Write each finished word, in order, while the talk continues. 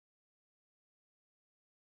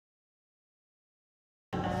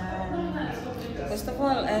First of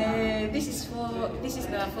all, this is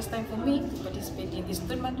the first time for me to participate in this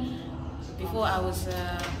tournament. Before I was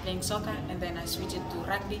playing soccer, and then I switched to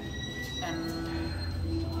rugby, and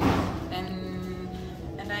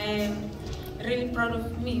I am really proud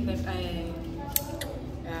of me that I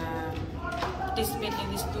participate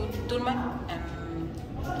in this tournament, and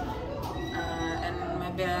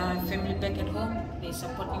my family back at home, they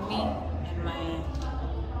supporting me, and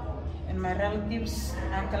my relatives,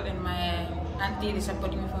 uncle and my auntie, they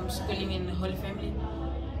supporting me from schooling in Holy Family,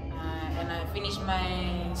 and I finished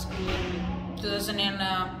my school in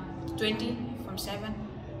 2020 from 7,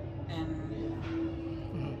 and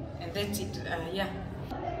that's it. Yeah.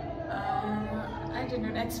 I did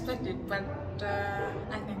not expect it, but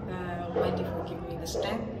I thank the Almighty for giving me the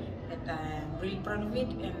strength. That I'm really proud of it,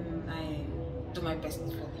 and I do my best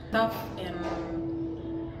for it. Tough, and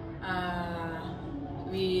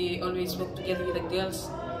we always work together with the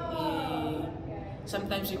girls.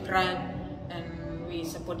 Sometimes we cry, and we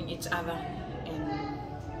supporting each other, and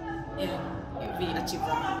yeah, we achieve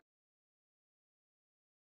that.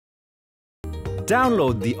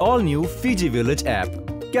 Download the all-new Fiji Village app.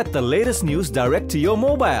 Get the latest news direct to your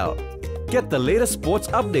mobile. Get the latest sports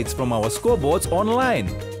updates from our scoreboards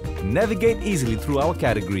online. Navigate easily through our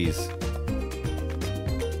categories.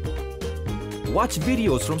 Watch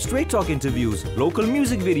videos from Straight Talk interviews, local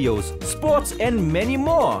music videos, sports, and many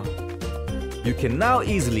more. You can now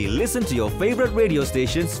easily listen to your favorite radio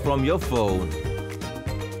stations from your phone.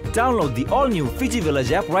 Download the all-new Fiji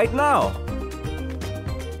Village app right now.